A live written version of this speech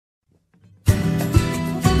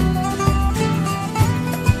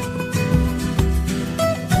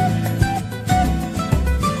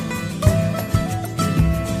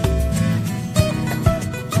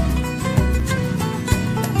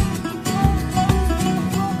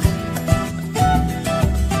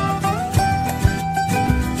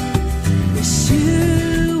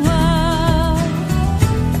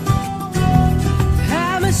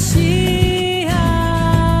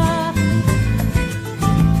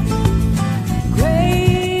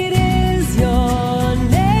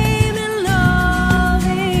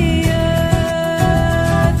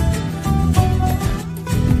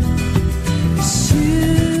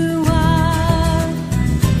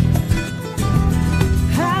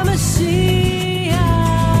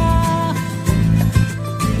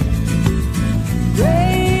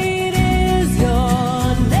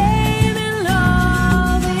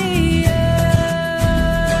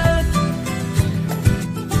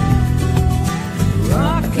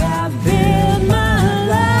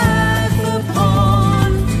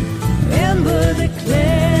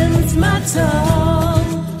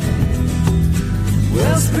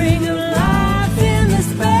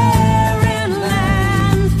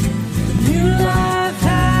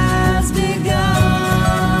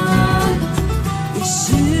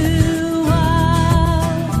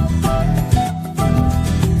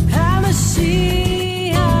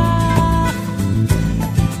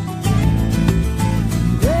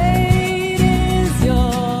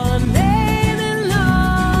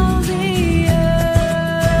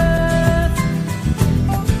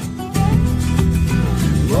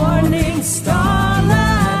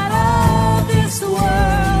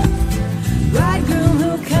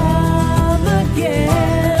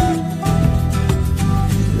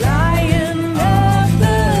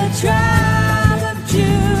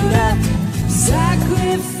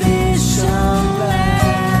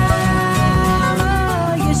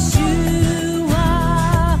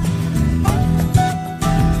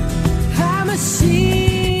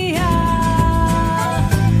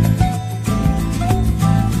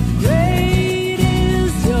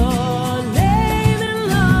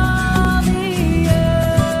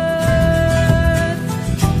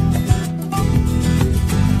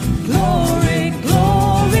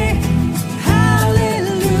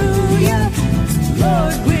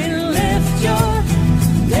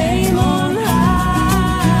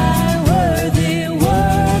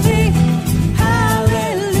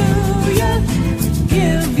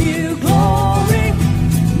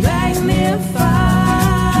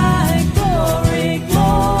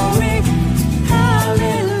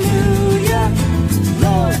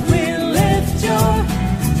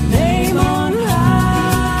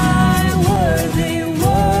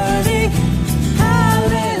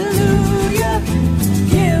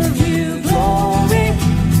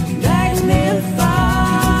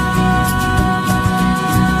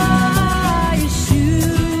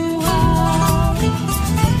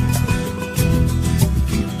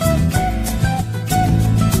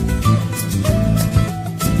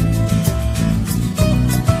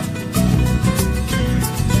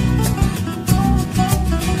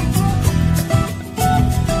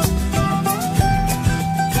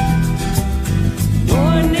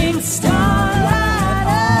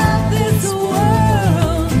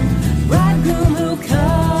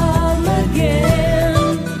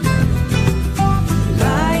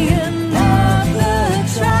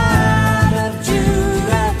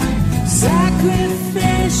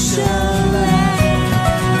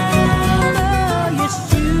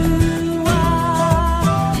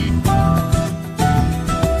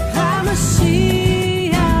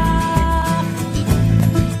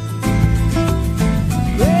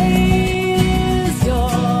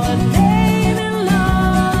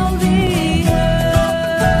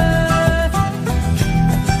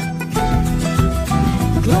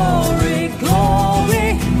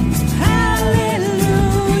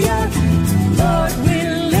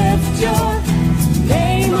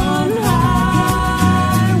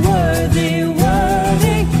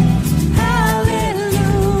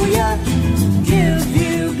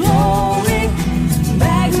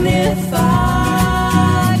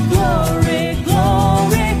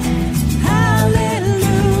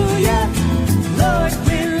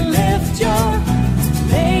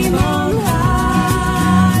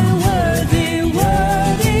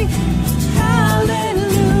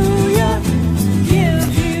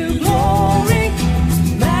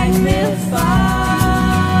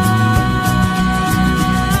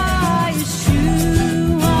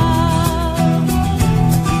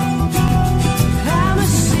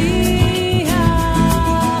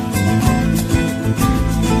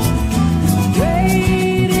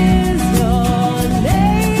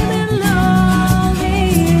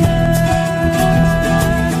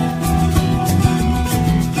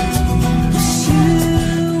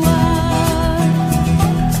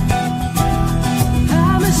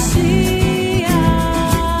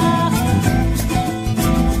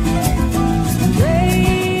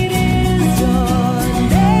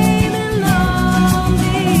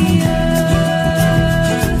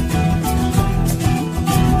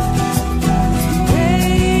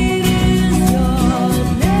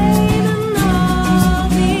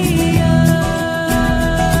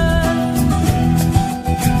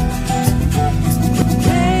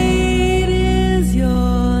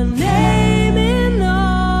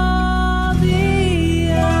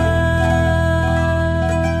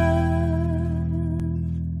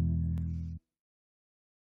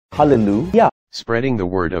Hallelujah. Spreading the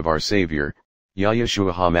word of our Savior,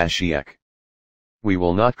 Yahshua HaMashiach. We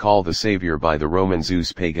will not call the Savior by the Roman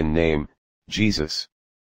Zeus pagan name, Jesus.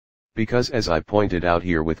 Because as I pointed out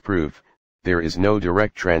here with proof, there is no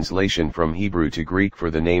direct translation from Hebrew to Greek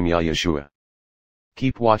for the name Yahshua.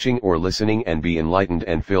 Keep watching or listening and be enlightened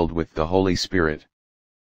and filled with the Holy Spirit.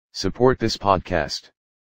 Support this podcast.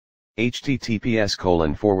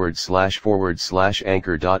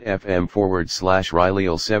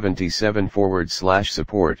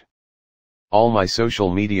 https://anchor.fm/Rileyl77/support. All my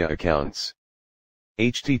social media accounts.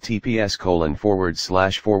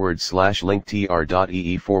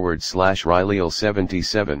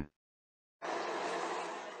 https://linktr.ee/Rileyl77.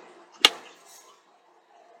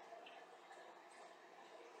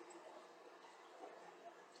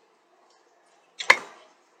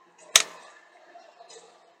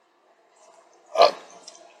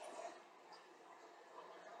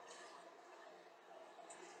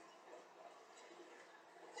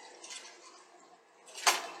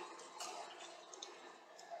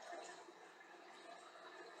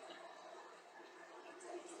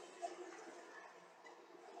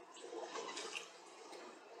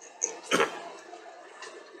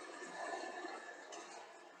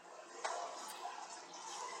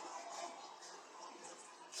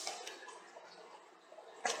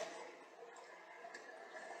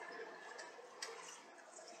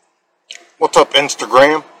 What's up,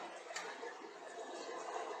 Instagram?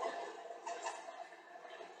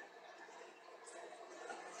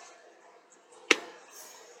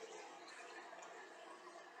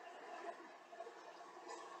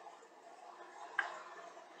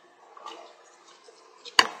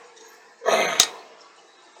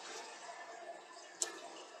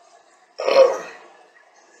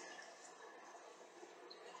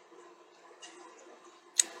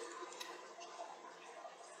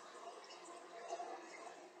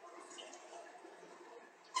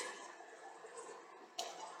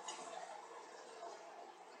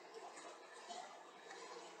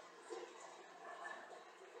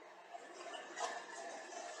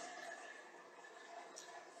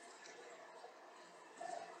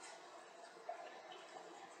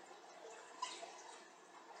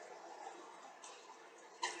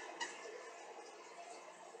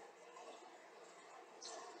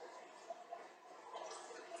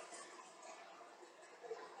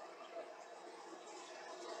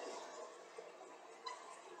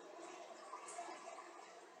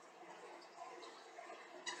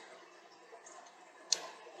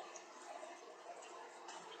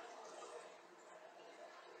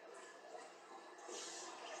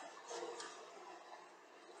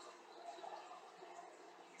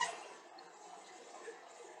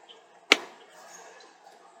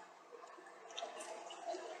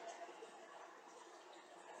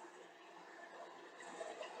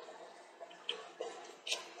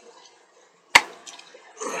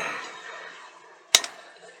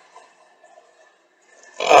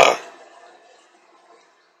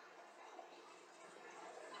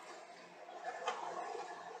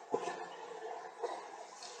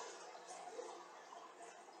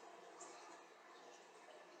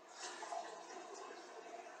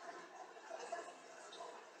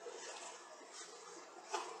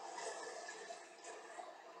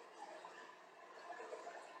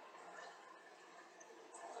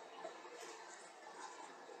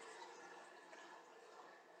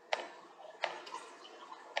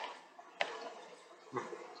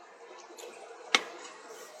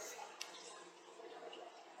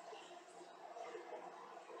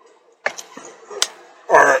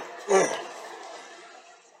 Alright.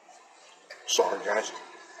 Sorry, guys.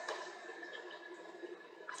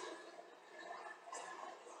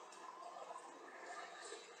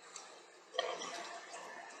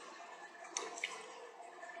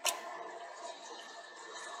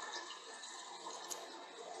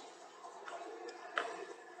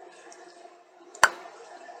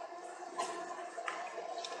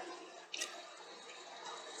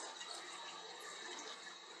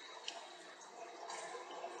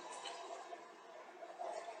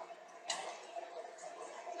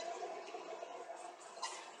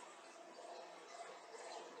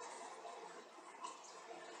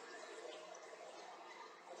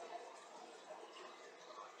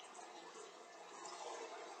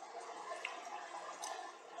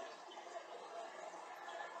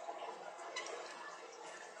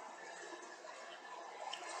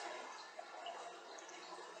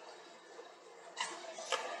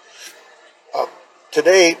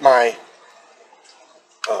 Today, my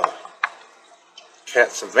cat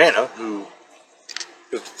Savannah, who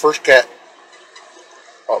is the first cat,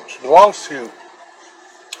 she belongs to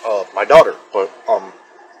my daughter, but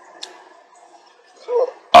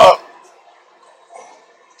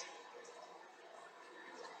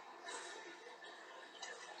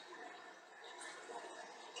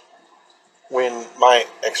when my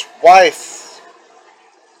ex-wife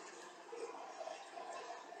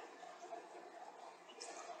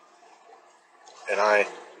and I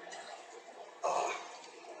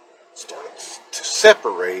started to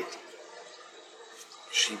separate,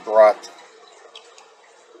 she brought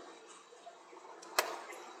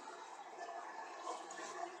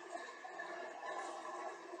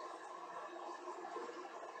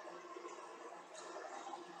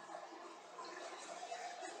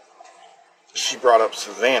up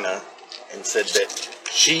Savannah and said that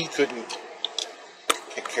she couldn't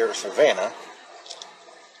take care of Savannah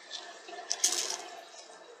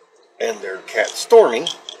and their cat Stormy.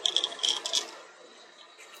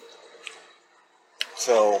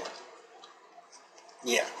 So,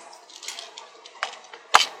 yeah.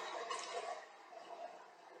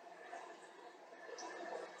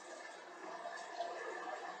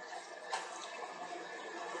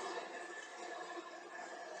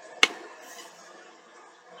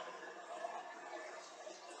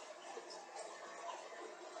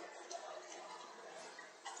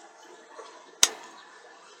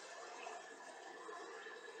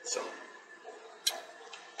 So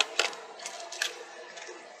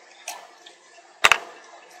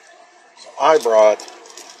I brought,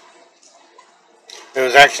 it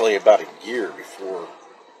was actually about a year before,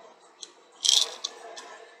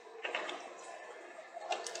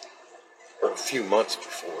 or a few months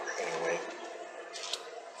before anyway,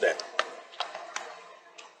 that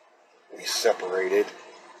we separated.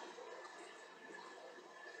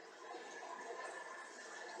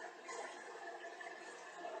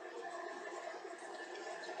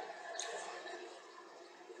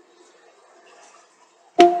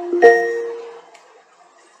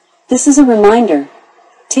 This is a reminder.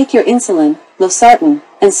 Take your insulin, losartan,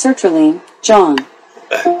 and sertraline, John.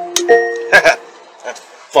 That's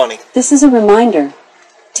funny. This is a reminder.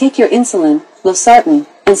 Take your insulin, losartan,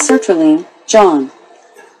 and sertraline, John.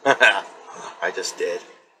 I just did.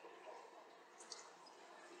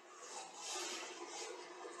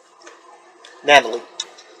 Natalie.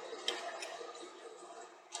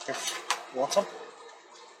 Here, you want some?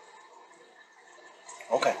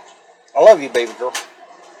 Okay. I love you, baby girl.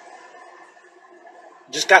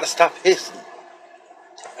 Just gotta stop hissing.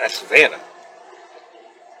 That's Savannah.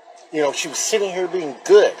 You know, she was sitting here being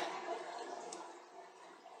good.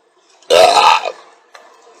 Ugh.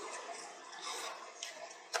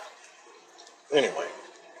 Anyway,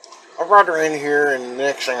 I brought her in here, and the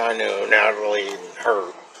next thing I knew, Natalie and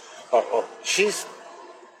her,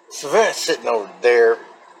 Savannah's sitting over there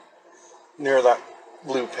near that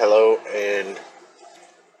blue pillow, and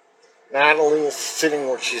Natalie is sitting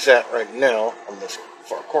where she's at right now on this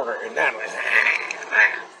far corner, and Natalie.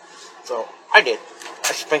 So I did.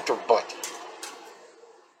 I spanked her butt.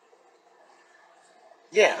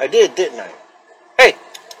 Yeah, I did, didn't I? Hey,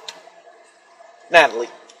 Natalie.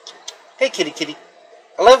 Hey, kitty, kitty.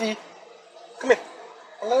 I love you. Come here.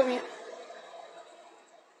 I love you.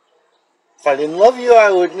 If I didn't love you,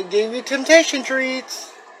 I wouldn't have gave you temptation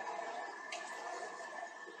treats.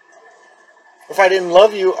 If I didn't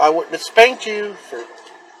love you, I wouldn't have spanked you.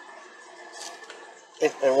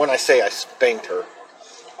 And when I say I spanked her,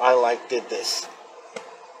 I did this.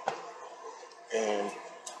 And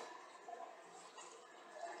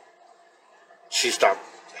she stopped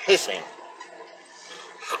hissing.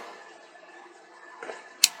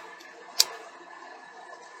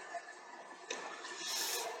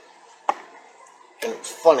 And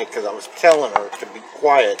it's funny because I was telling her to be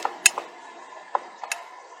quiet.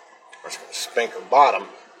 I was going to spank her bottom.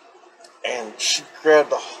 And she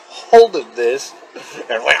grabbed a hold of this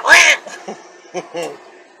and went, wham!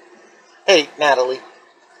 Hey, Natalie.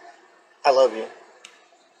 I love you.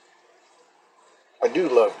 I do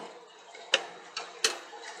love you.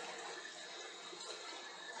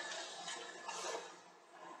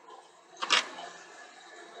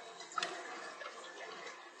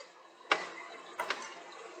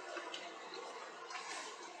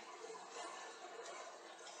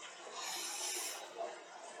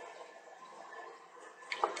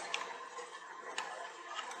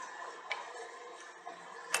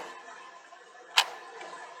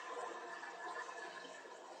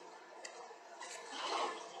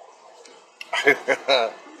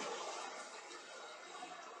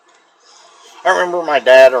 I remember my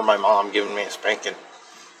dad or my mom giving me a spanking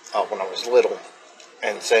when I was little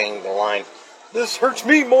and saying the line, "This hurts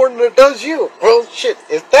me more than it does you." Well, shit,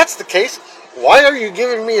 if that's the case, why are you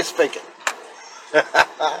giving me a spanking?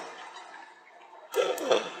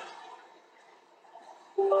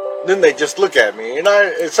 Then they just look at me, and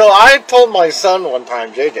so I told my son one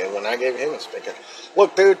time, JJ, when I gave him a spanking,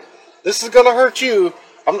 "Look, dude, this is gonna hurt you."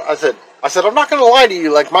 I said, I said, I'm not going to lie to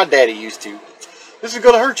you like my daddy used to. This is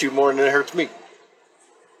going to hurt you more than it hurts me.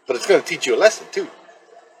 But it's going to teach you a lesson, too.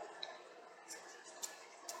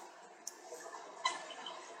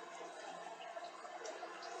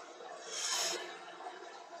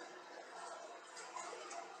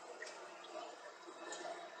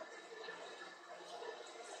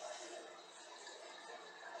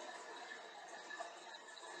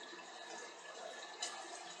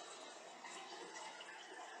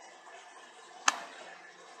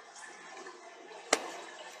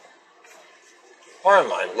 Why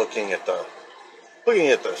am I looking at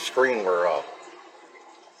the screen where I'm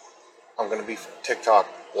going to be for TikTok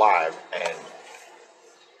live and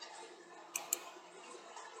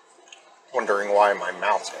wondering why my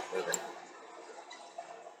mouth's not moving.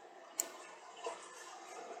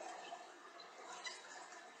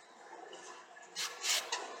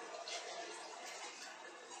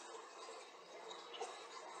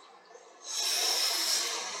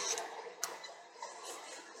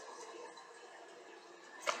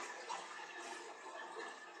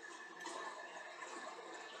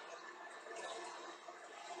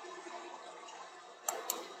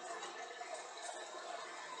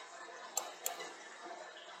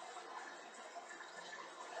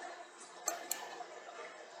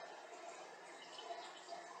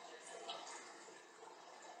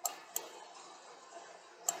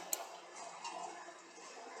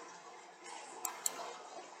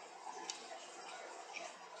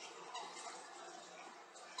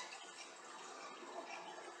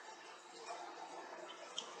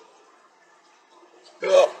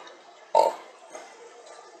 Ugh. Oh.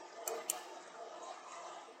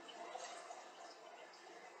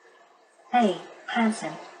 Hey,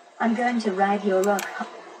 handsome. I'm going to ride your rock.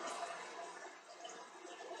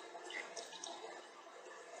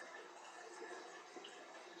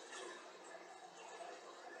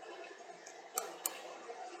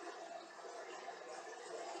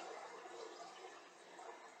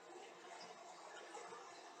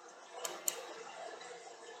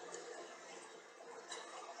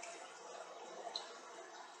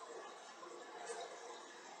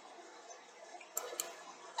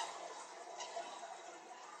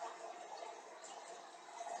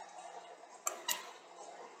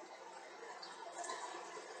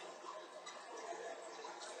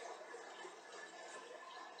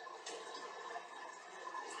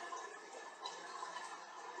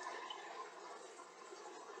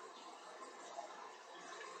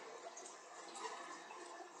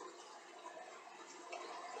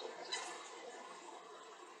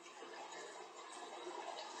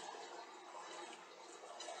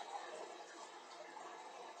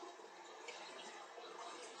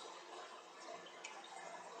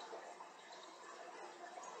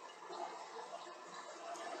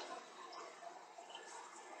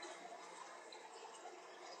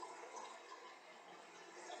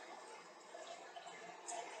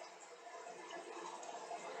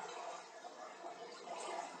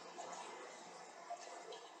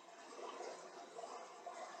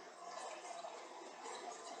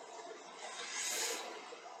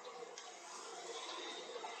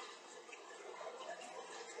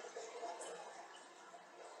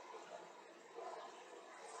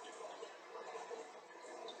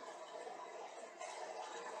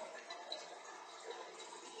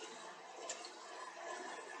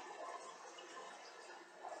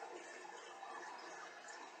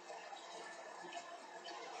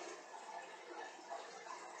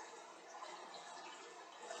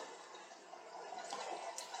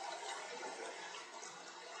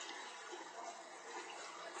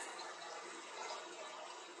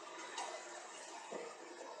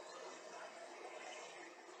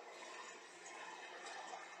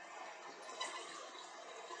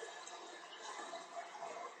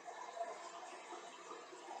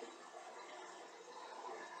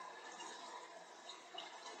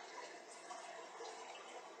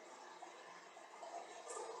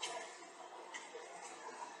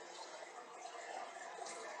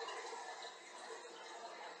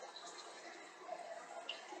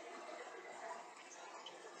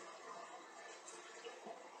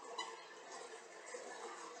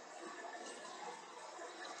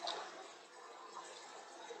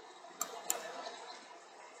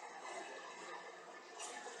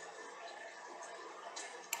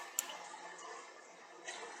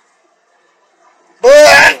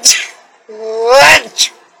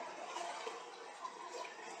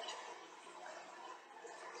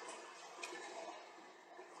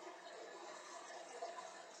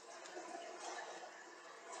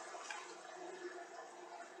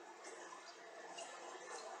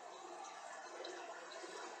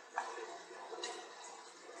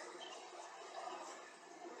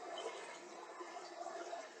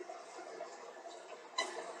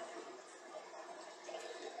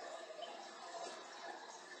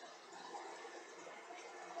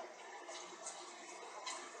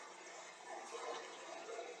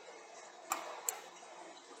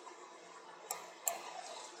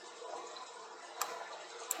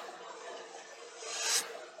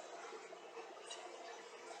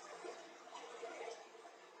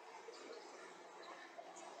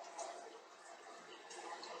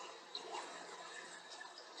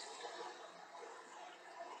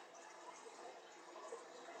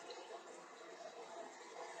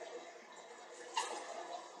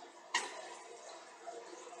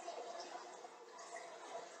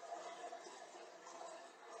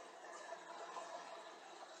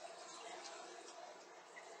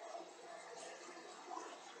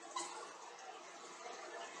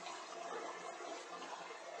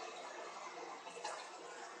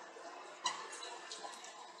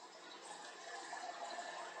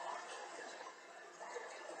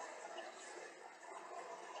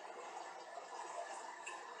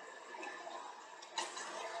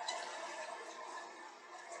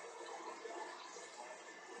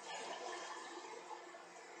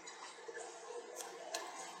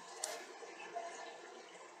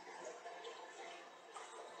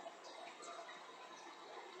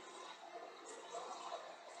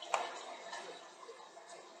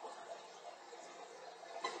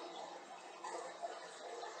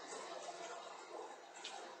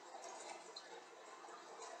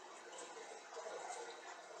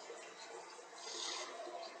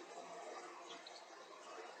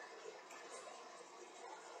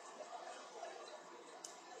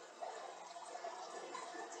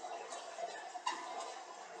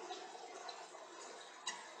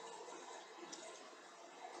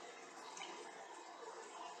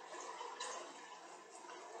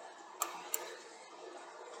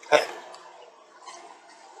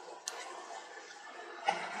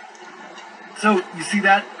 So, you see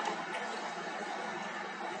that?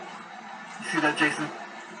 You see that, Jason?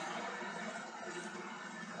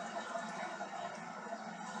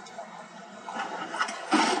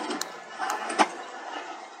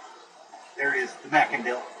 There it is, the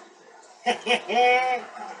Mackendale.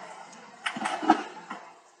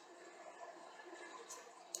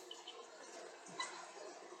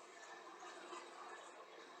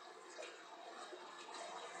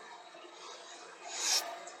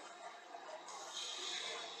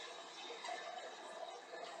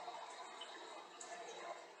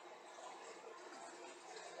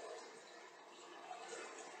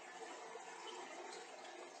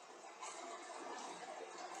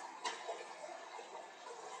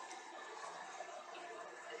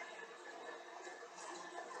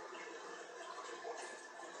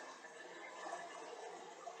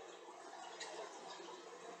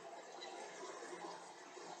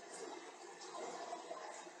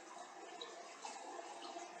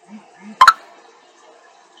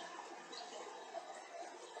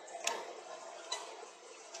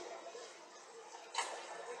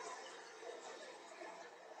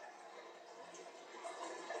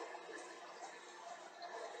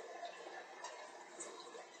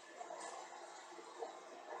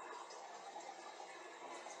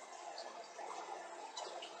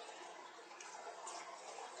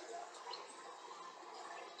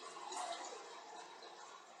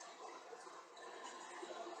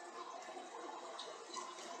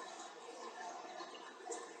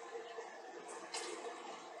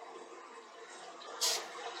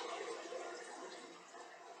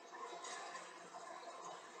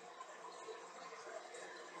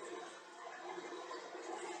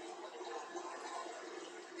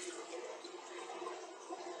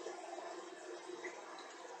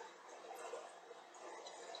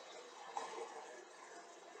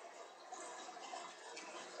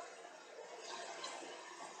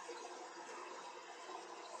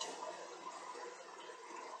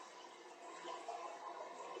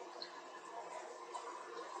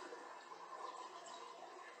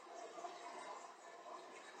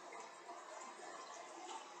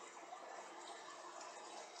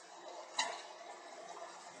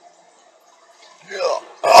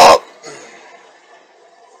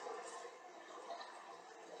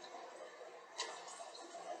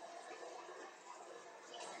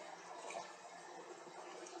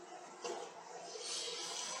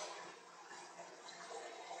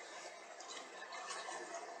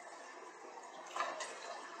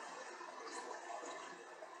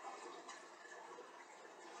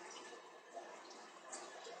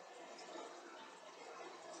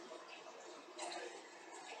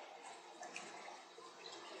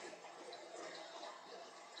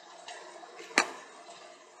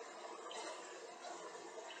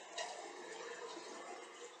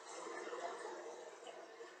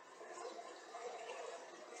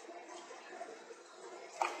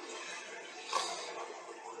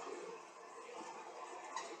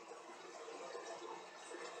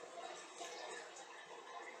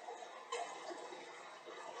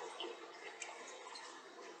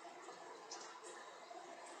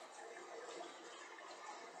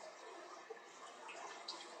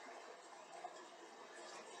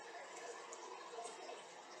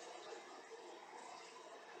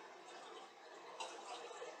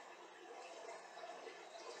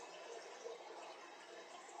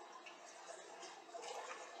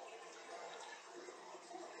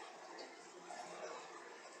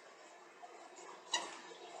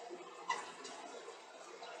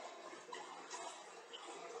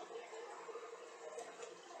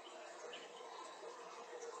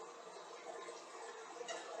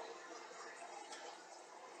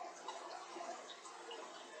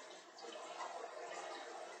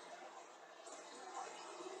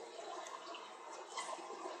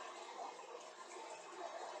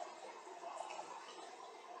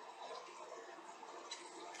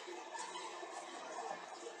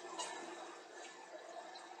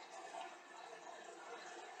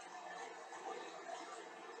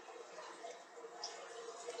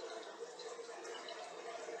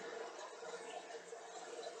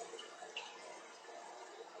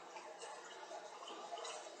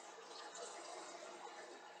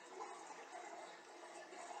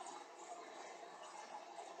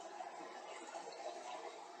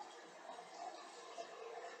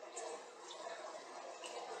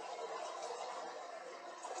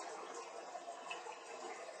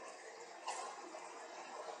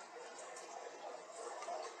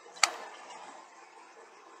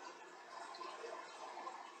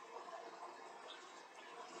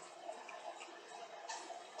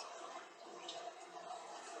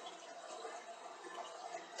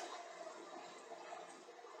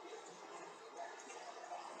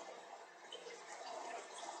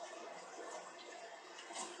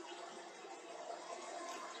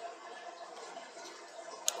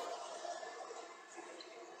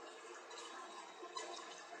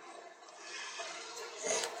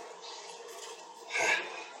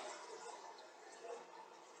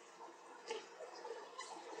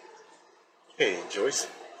 Hey, Joyce.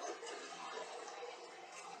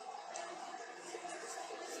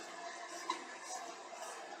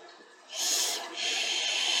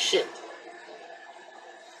 Shit.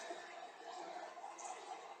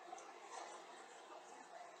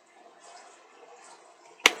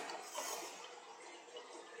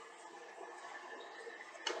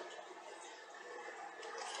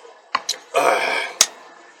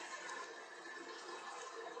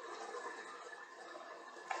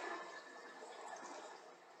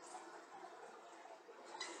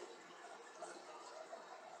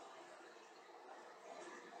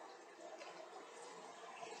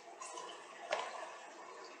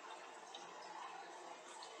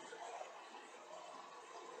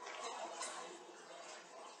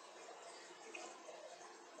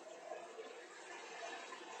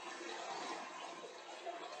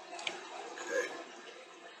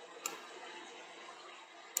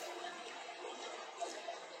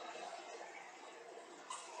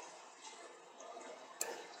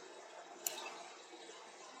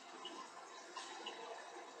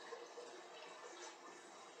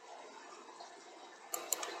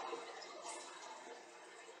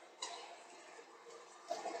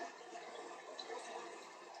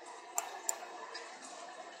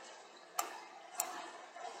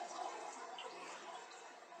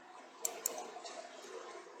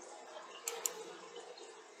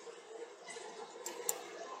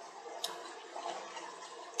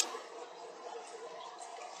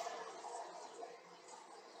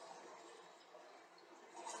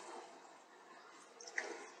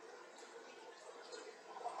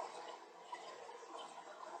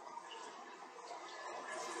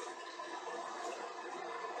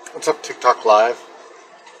 What's up, TikTok Live?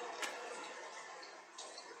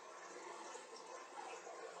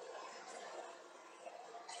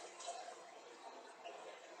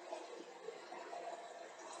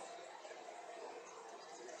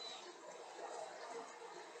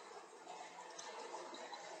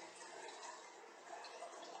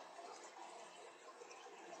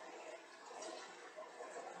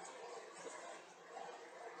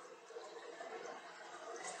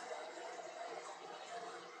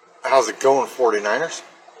 How's it going, 49ers?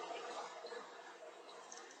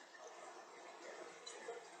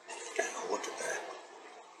 Look at that.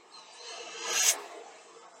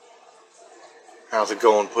 How's it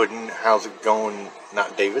going, Puddin'? How's it going,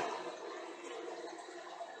 not David?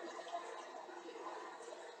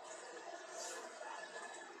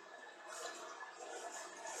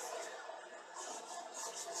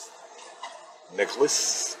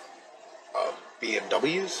 Nicholas?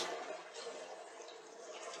 BMWs?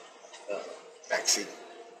 Maxie?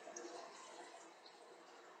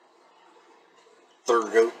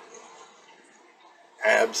 Third Goat?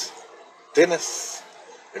 Abs? Dennis?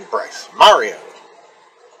 And Bryce? Mario?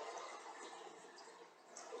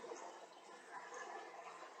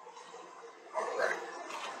 Alright.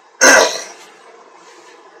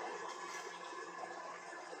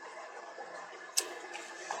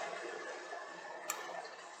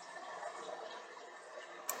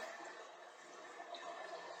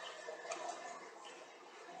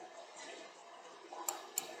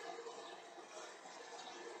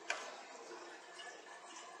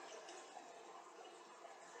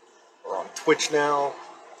 We're on Twitch now.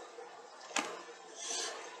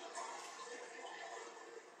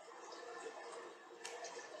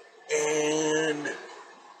 And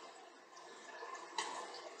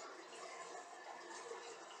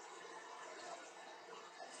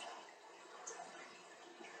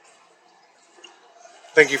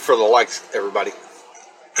thank you for the likes, everybody.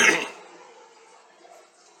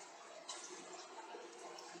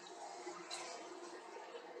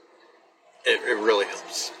 It really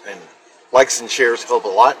helps. And likes and shares help a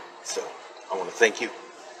lot. So I want to thank you.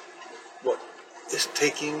 What is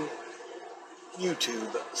taking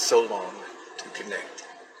YouTube so long to connect?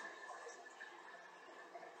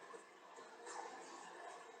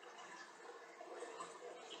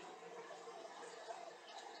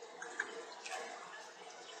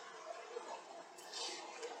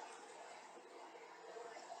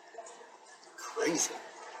 Crazy.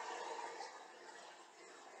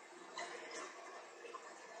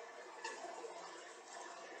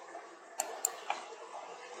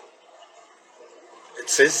 It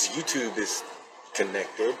says YouTube is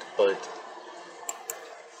connected, but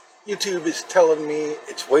YouTube is telling me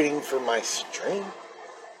it's waiting for my stream.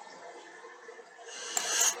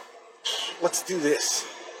 Let's do this.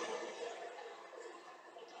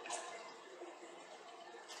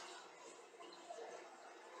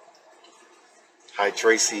 Hi,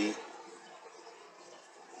 Tracy.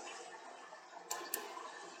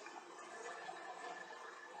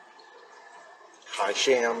 Hi,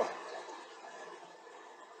 Sham.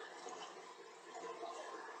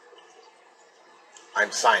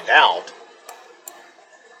 I'm signed out.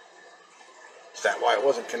 Is that why it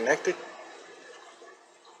wasn't connected?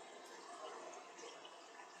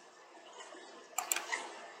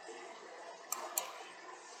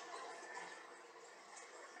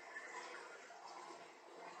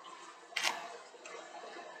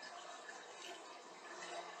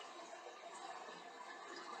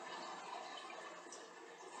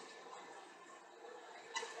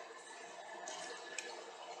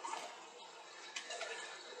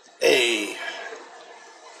 A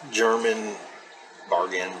German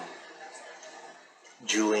bargain.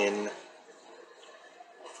 Julian,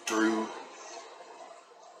 Drew,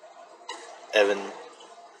 Evan,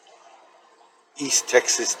 East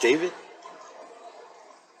Texas David.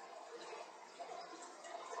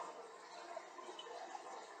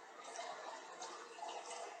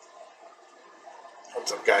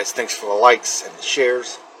 What's up, guys? Thanks for the likes and the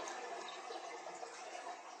shares.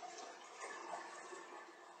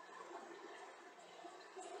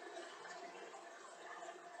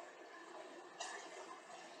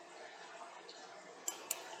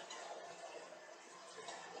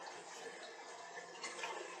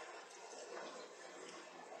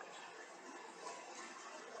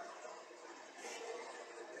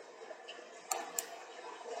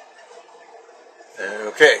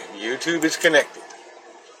 Okay, YouTube is connected.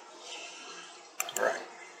 All right.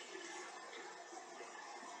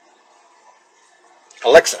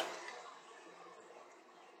 Alexa,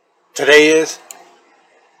 today is...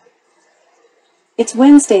 It's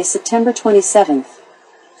Wednesday, September 27th,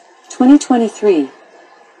 2023.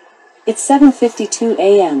 It's 7:52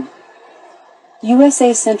 a.m.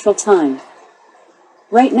 USA Central Time.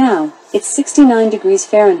 Right now, it's 69 degrees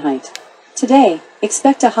Fahrenheit. Today,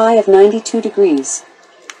 expect a high of 92 degrees.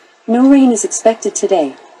 No rain is expected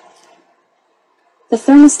today. The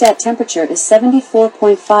thermostat temperature is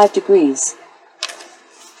 74.5 degrees.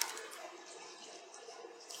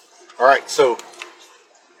 All right, so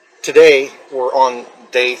today we're on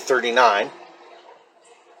day 39,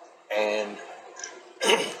 and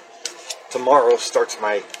tomorrow starts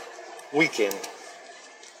my weekend,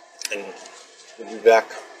 and we'll be back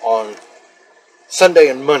on Sunday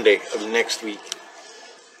and Monday of the next week.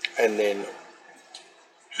 And then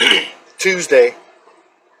Tuesday,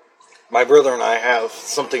 my brother and I have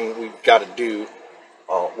something we've got to do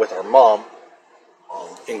with our mom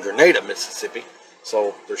in Grenada, Mississippi.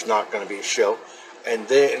 So there's not going to be a show. And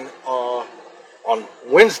then on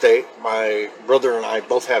Wednesday, my brother and I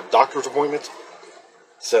both have doctor's appointments.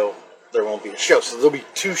 So there won't be a show. So there'll be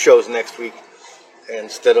 2 shows next week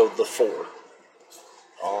instead of the 4.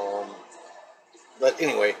 But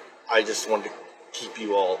anyway, I just wanted to keep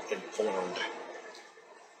you all informed.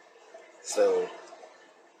 So,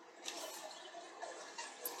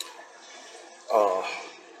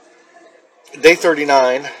 day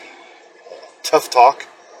 39, Tough Talk,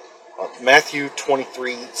 Matthew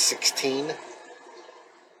 23:16.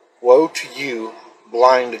 Woe to you,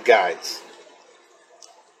 blind guides.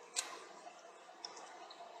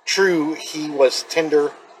 True, he was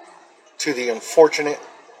tender to the unfortunate,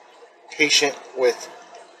 patient with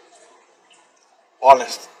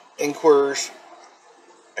honest inquirers,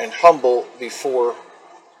 and humble before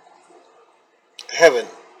heaven,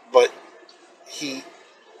 but he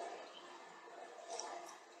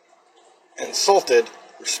insulted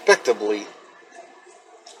respectably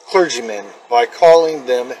clergymen by calling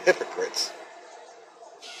them hypocrites.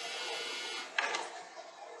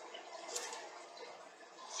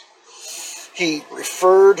 He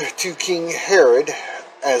referred to King Herod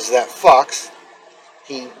as that fox.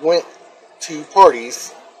 He went to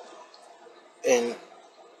parties in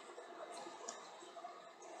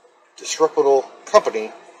disreputable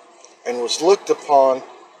company and was looked upon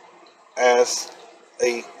as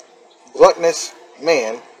a gluttonous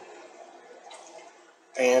man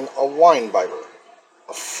and a winebibber,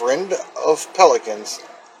 a friend of pelicans,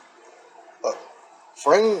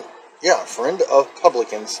 friend of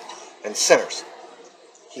publicans and sinners.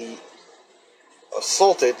 He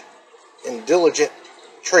assaulted indigent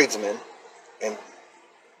tradesmen and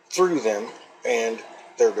threw them and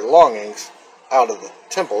their belongings out of the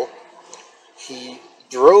temple. He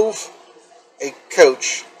drove a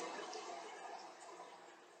coach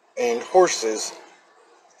and horses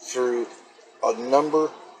through a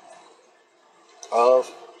number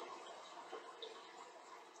of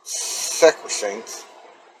sacrosancts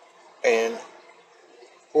and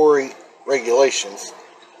hoary regulations.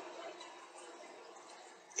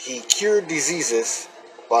 He cured diseases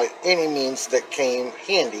by any means that came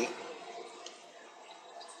handy,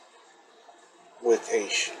 with a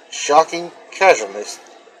shocking casualness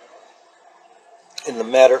in the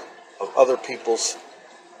matter of other people's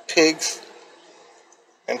pigs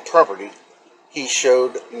and property. He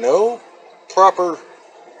showed no proper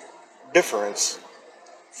difference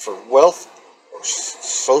for wealth or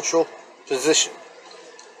social position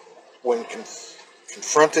when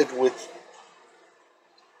confronted with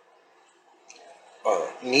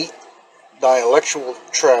neat dialectual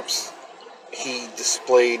traps. He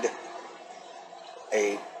displayed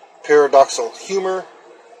a paradoxical humor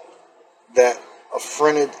that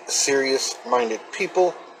affronted serious-minded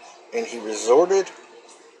people, and he retorted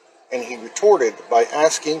by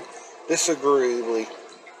asking disagreeably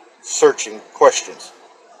searching questions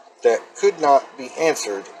that could not be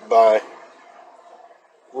answered by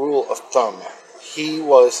rule of thumb. He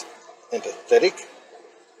was empathetic,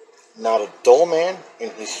 not a dull man in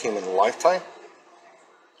his human lifetime,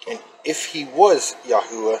 and if he was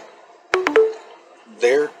Yahuwah,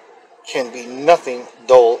 there can be nothing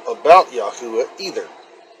dull about Yahuwah either.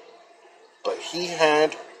 But he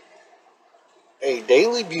had a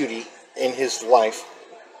daily beauty in his life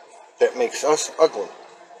that makes us ugly.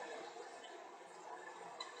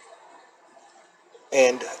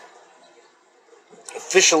 And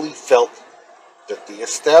officially felt that the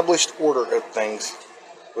established order of things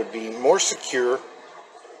would be more secure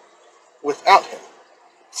without him.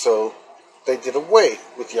 So they did away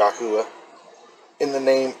with Yahuwah in the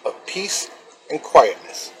name of peace and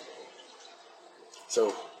quietness.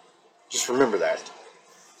 So just remember that.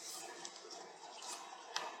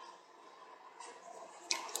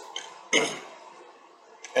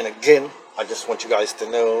 And again, I just want you guys to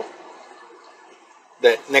know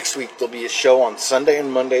that next week there'll be a show on Sunday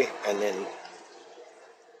and Monday, and then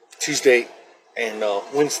Tuesday and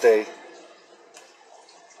Wednesday,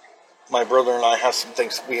 my brother and I have some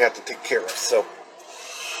things we have to take care of. So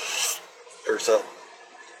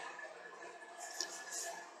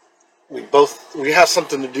we have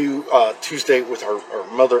something to do Tuesday with our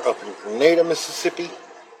mother up in Grenada, Mississippi,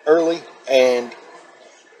 early, and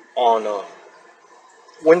on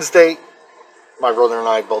Wednesday, my brother and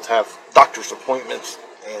I both have doctor's appointments,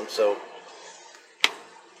 and so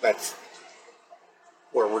that's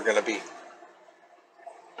where we're going to be.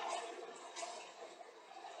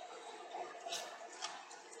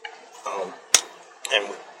 And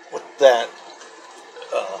with that,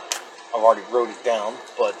 I've already wrote it down,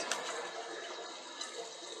 but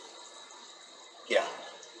yeah,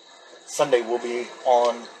 Sunday will be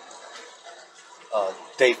on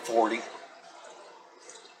day 40.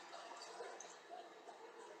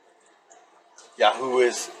 Yahoo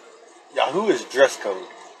is dress code.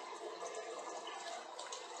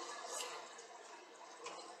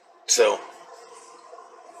 So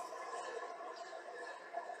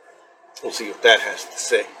we'll see what that has to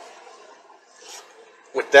say.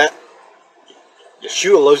 With that,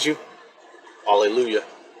 Yeshua loves you. Hallelujah.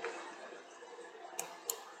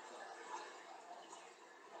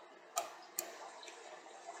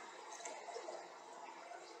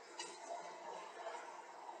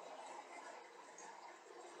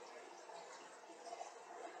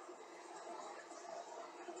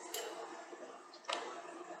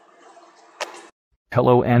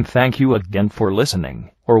 Hello and thank you again for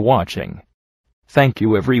listening or watching. Thank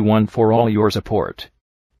you everyone for all your support.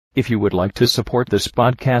 If you would like to support this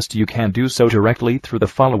podcast, you can do so directly through the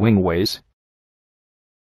following ways.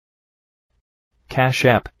 Cash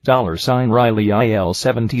App,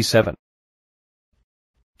 $RileyIL77.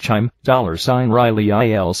 Chime,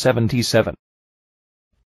 $RileyIL77.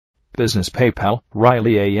 Business PayPal,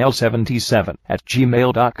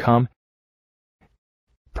 RileyIL77@gmail.com.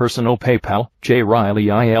 Personal PayPal,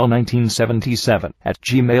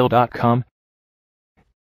 JRileyIL1977@gmail.com.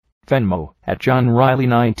 Venmo,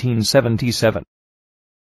 @JohnRiley1977.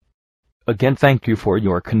 Again, thank you for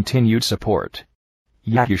your continued support.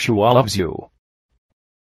 Yeshua loves you.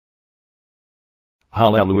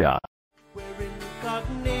 Hallelujah. We're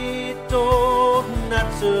incognito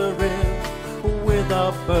Nazareth, with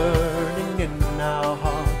a burning in our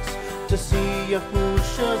hearts to see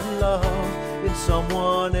Yahushua's love in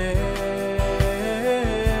someone else,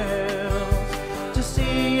 to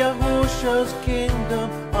see Yahushua's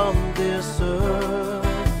kingdom on this earth.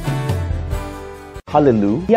 Hallelujah.